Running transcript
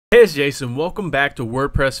Hey, it's Jason. Welcome back to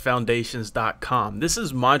WordPressFoundations.com. This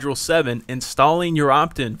is Module 7, Installing Your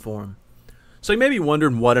Opt-in Form. So you may be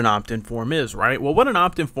wondering what an opt-in form is, right? Well, what an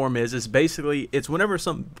opt-in form is basically, it's whenever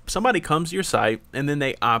somebody comes to your site and then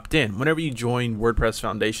they opt in. Whenever you join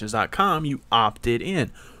WordPressFoundations.com, you opted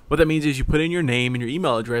in. What that means is you put in your name and your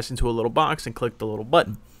email address into a little box and click the little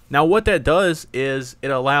button. Now what that does is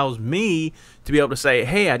it allows me to be able to say,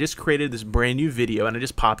 hey, I just created this brand new video and I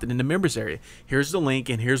just popped it in the members area. Here's the link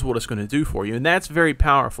and here's what it's going to do for you. And that's very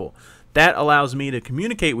powerful. That allows me to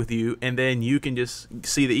communicate with you, and then you can just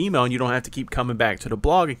see the email and you don't have to keep coming back to the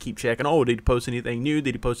blog and keep checking, oh, did he post anything new?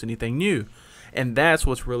 Did he post anything new? And that's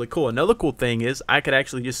what's really cool. Another cool thing is I could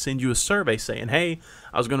actually just send you a survey saying, hey,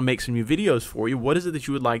 I was going to make some new videos for you. What is it that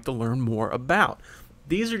you would like to learn more about?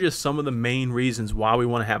 These are just some of the main reasons why we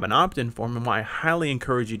want to have an opt-in form and why I highly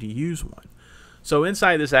encourage you to use one. So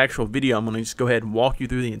inside this actual video, I'm going to just go ahead and walk you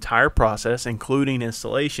through the entire process, including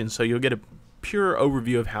installation, so you'll get a pure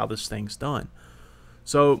overview of how this thing's done.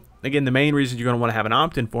 So again, the main reason you're going to want to have an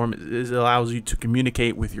opt-in form is it allows you to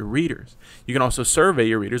communicate with your readers. You can also survey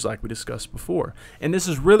your readers like we discussed before. And this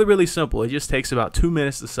is really, really simple. It just takes about 2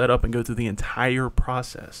 minutes to set up and go through the entire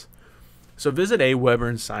process. So visit Aweber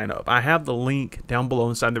and sign up. I have the link down below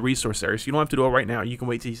inside the resource area, so you don't have to do it right now. You can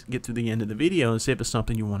wait till you get to the end of the video and see if it's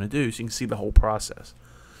something you want to do, so you can see the whole process.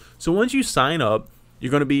 So once you sign up, you're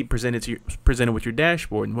going to be presented with your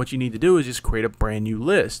dashboard, and what you need to do is just create a brand new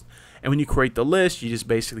list. And when you create the list, you just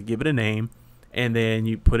basically give it a name, and then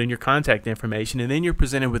you put in your contact information, and then you're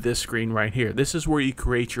presented with this screen right here. This is where you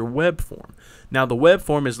create your web form. Now the web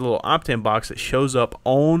form is a little opt-in box that shows up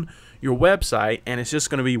on your website, and it's just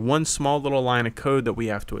going to be one small little line of code that we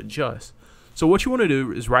have to adjust. So what you want to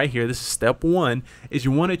do is right here, this is step 1, is you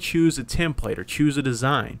want to choose a template or choose a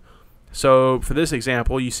design. So for this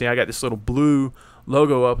example, you see I got this little blue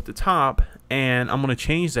logo up at the top, and I'm going to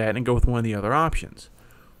change that and go with one of the other options.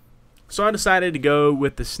 So I decided to go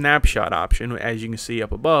with the snapshot option, as you can see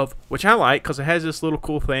up above, which I like because it has this little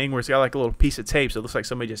cool thing where it's got like a little piece of tape, so it looks like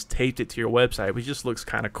somebody just taped it to your website, which just looks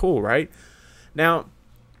kind of cool, right? Now,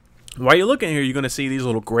 while you're looking here, you're going to see these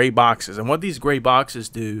little gray boxes, and what these gray boxes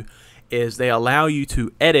do is they allow you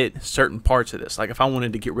to edit certain parts of this. Like if I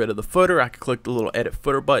wanted to get rid of the footer, I could click the little edit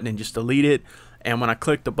footer button and just delete it. And when I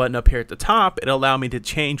click the button up here at the top, it'll allow me to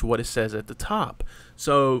change what it says at the top.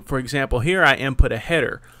 So for example, here I input a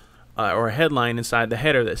header or a headline inside the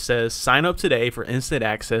header that says sign up today for instant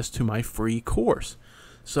access to my free course.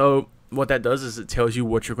 So what that does is it tells you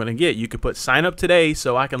what you're going to get. You could put sign up today you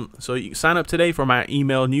can sign up today for my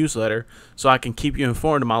email newsletter so I can keep you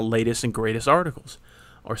informed of my latest and greatest articles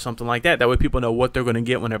or something like that. That way people know what they're going to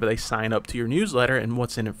get whenever they sign up to your newsletter and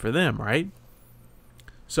what's in it for them, right?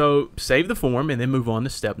 So save the form and then move on to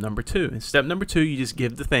step number 2. In step number 2, you just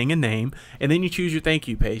give the thing a name and then you choose your thank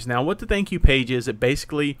you page. Now what the thank you page is, it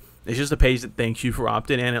basically is just a page that thanks you for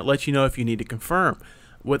opting in. It lets you know if you need to confirm.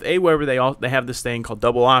 With Aweber, they have this thing called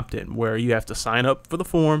double opt-in where you have to sign up for the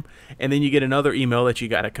form and then you get another email that you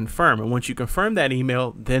got to confirm. And once you confirm that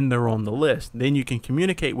email, then they're on the list. Then you can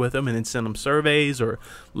communicate with them and then send them surveys or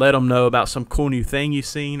let them know about some cool new thing you've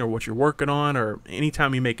seen or what you're working on or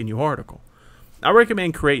anytime you make a new article. I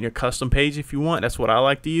recommend creating a custom page if you want. That's what I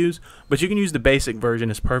like to use, but you can use the basic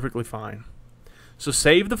version. It's perfectly fine. So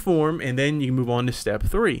save the form and then you can move on to step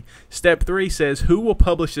 3. Step 3 says who will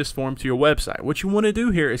publish this form to your website. What you want to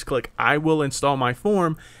do here is click I will install my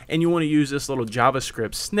form, and you want to use this little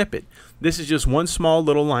JavaScript snippet. This is just one small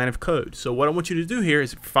little line of code. So what I want you to do here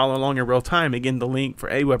is follow along in real time. Again, the link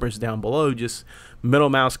for Aweber is down below. Just middle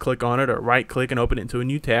mouse click on it or right click and open it into a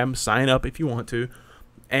new tab. Sign up if you want to.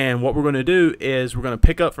 And what we're going to do is we're going to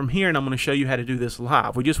pick up from here, and I'm going to show you how to do this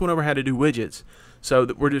live. We just went over how to do widgets, so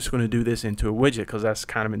that we're just going to do this into a widget because that's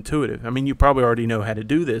kind of intuitive. I mean, you probably already know how to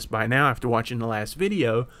do this by now after watching the last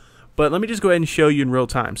video, but let me just go ahead and show you in real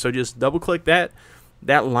time. So just double click that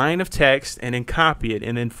line of text and then copy it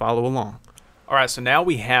and then follow along. Alright, so now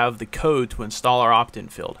we have the code to install our opt-in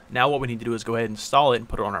field. Now what we need to do is go ahead and install it and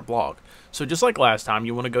put it on our blog. So just like last time,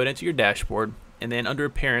 you want to go into your dashboard and then under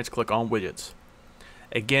Appearance, click on Widgets.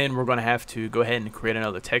 Again, we're going to have to go ahead and create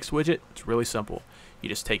another text widget. It's really simple. You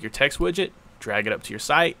just take your text widget, drag it up to your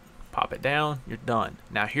site, pop it down, you're done.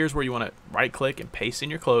 Now here's where you want to right click and paste in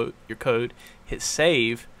your code, hit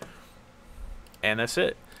save, and that's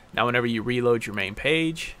it. Now whenever you reload your main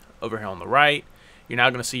page, over here on the right, you're now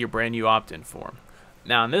going to see your brand new opt-in form.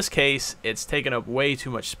 Now in this case, it's taking up way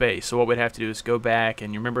too much space, so what we'd have to do is go back,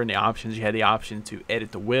 and you remember in the options you had the option to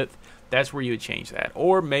edit the width. That's where you would change that.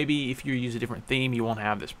 Or maybe if you use a different theme, you won't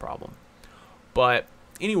have this problem. But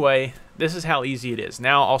anyway, this is how easy it is.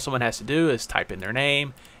 Now all someone has to do is type in their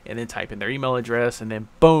name and then type in their email address, and then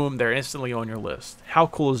boom, they're instantly on your list. How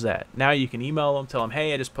cool is that? Now you can email them, tell them,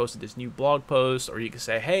 hey, I just posted this new blog post, or you can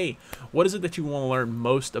say, hey, what is it that you want to learn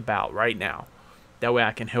most about right now? That way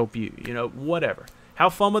I can help you, you know, whatever.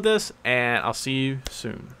 Have fun with this, and I'll see you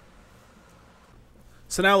soon.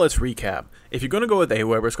 So now let's recap. If you're going to go with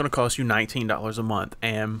Aweber, it's going to cost you $19 a month.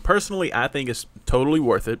 And personally, I think it's totally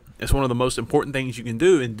worth it. It's one of the most important things you can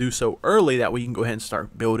do, and do so early that way you can go ahead and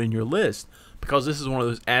start building your list. Because this is one of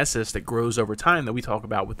those assets that grows over time that we talk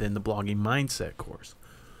about within the Blogging Mindset course.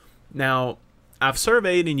 Now, I've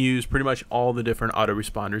surveyed and used pretty much all the different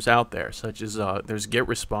autoresponders out there, such as there's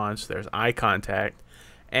GetResponse, there's iContact,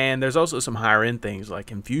 and there's also some higher end things like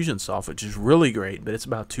Infusionsoft, which is really great, but it's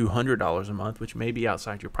about $200 a month, which may be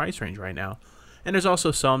outside your price range right now. And there's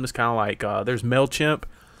also some that's kind of like there's MailChimp,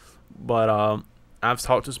 but I've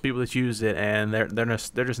talked to some people that use it, and they're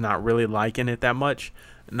just not really liking it that much.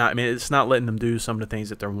 I mean, it's not letting them do some of the things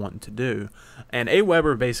that they're wanting to do. And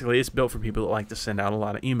Aweber, basically, it's built for people that like to send out a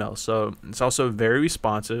lot of emails, so it's also very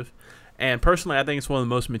responsive. And personally, I think it's one of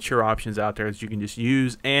the most mature options out there that you can just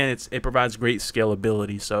use, and it provides great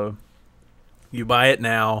scalability. So you buy it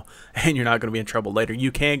now, and you're not going to be in trouble later.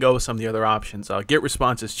 You can go with some of the other options.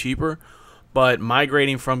 GetResponse is cheaper, but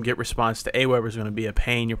migrating from GetResponse to Aweber is going to be a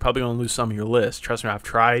pain. You're probably going to lose some of your list. Trust me, I've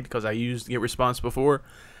tried because I used GetResponse before,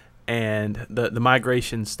 and the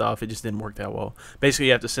migration stuff, it just didn't work that well. Basically,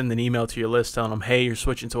 you have to send an email to your list telling them, hey, you're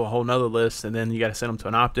switching to a whole nother list, and then you got to send them to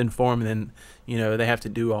an opt-in form, and then, you know, they have to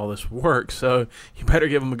do all this work. So you better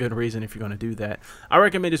give them a good reason if you're going to do that. I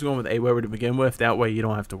recommend just going with Aweber to begin with. That way you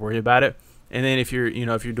don't have to worry about it. And then if you're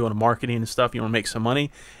doing marketing and stuff, you want to make some money,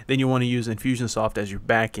 then you want to use Infusionsoft as your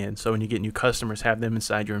back end. So when you get new customers, have them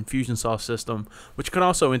inside your Infusionsoft system, which can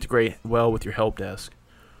also integrate well with your help desk.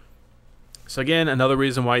 So again, another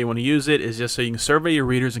reason why you want to use it is just so you can survey your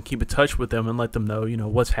readers and keep in touch with them and let them know, you know,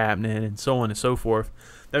 what's happening and so on and so forth.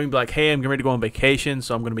 Then you can be like, hey, I'm getting ready to go on vacation,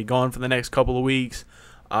 so I'm going to be gone for the next couple of weeks.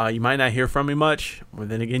 You might not hear from me much, but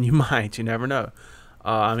then again, you might. You never know.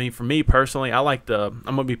 I mean, for me personally, I'm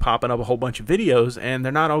going to be popping up a whole bunch of videos, and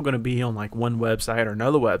they're not all going to be on like one website or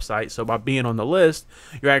another website. So by being on the list,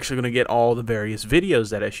 you're actually going to get all the various videos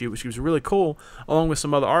that I shoot, which is really cool, along with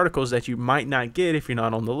some other articles that you might not get if you're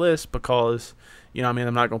not on the list, because, you know, I mean,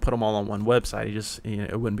 I'm not going to put them all on one website.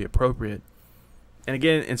 It wouldn't be appropriate. And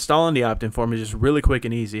again, installing the opt-in form is just really quick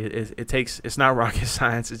and easy. It's not rocket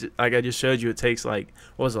science. It's just, like I just showed you, it takes like,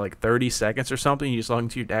 what was it, like 30 seconds or something. You just log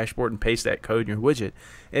into your dashboard and paste that code in your widget.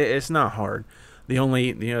 It's not hard. The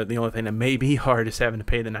only thing that may be hard is having to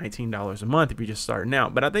pay the $19 a month if you're just starting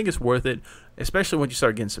out. But I think it's worth it, especially once you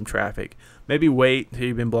start getting some traffic. Maybe wait until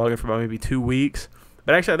you've been blogging for about maybe 2 weeks.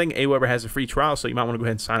 But actually, I think Aweber has a free trial, so you might want to go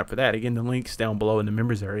ahead and sign up for that. Again, the link's down below in the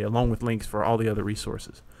members area, along with links for all the other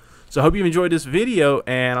resources. So I hope you enjoyed this video,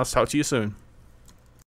 and I'll talk to you soon.